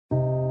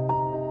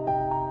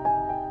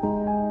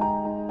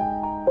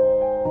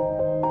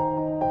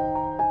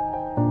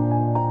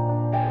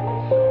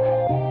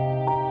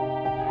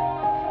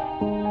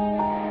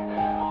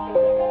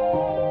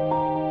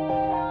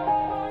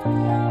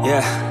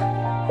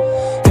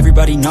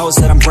Everybody knows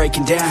that I'm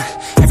breaking down.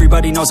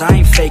 Everybody knows I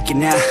ain't faking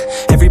now.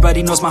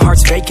 Everybody knows my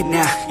heart's vacant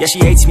now. Yeah, she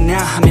hates me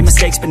now, I made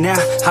mistakes but now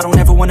I don't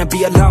ever wanna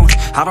be alone.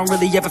 I don't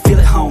really ever feel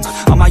at home.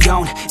 On my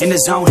own, in the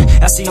zone,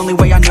 that's the only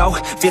way I know.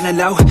 Feeling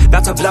low,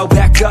 about to blow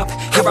back up.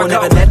 Here I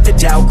never let the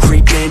doubt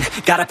creep in.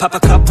 Gotta pop a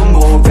couple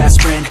more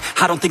aspirin.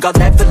 I don't think I'll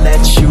ever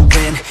let you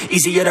in.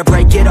 Easier to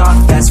break it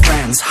off best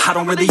friends. I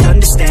don't really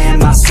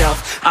understand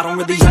myself. I don't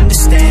really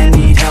understand,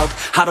 need help.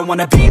 I don't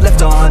wanna be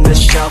left on the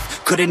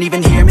shelf. Couldn't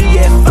even hear me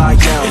if I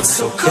yelled. It's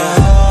so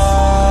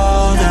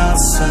cold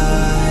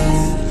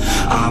outside,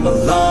 I'm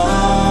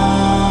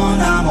alone,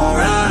 I'm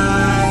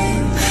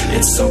alright.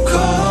 It's so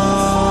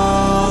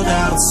cold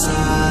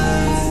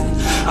outside,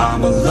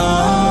 I'm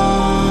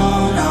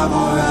alone, I'm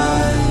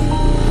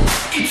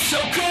alright. It's so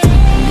cold.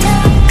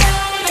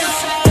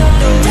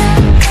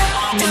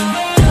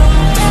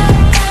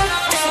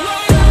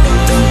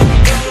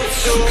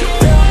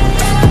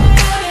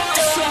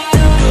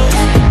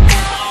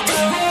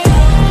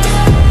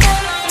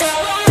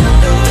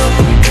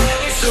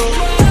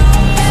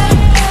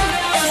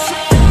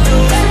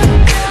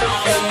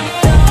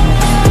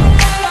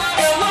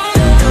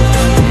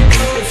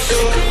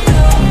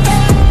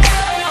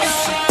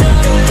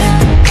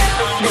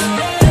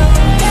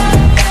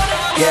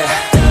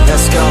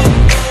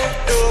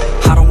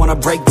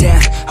 Break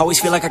down, always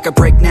feel like I could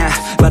break now,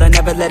 but I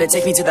never let it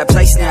take me to that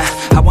place now.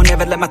 I won't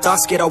ever let my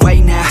thoughts get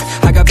away now.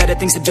 I got better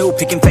things to do,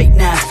 picking fate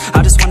now.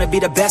 I just wanna be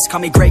the best, call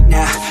me great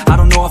now. I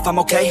don't know if I'm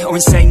okay or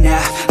insane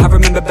now. I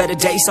remember better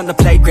days on the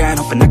playground,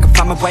 hoping I can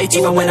find my way.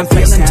 Even when I'm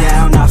feeling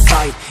down, I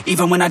fight.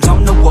 Even when I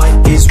don't know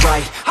what is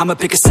right, I'ma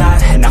pick a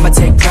side and I'ma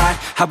take pride.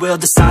 I will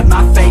decide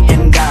my fate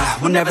and I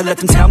will never let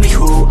them tell me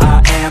who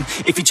I am.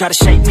 If you try to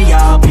shake me,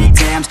 I'll be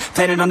damned.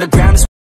 Planet on the ground is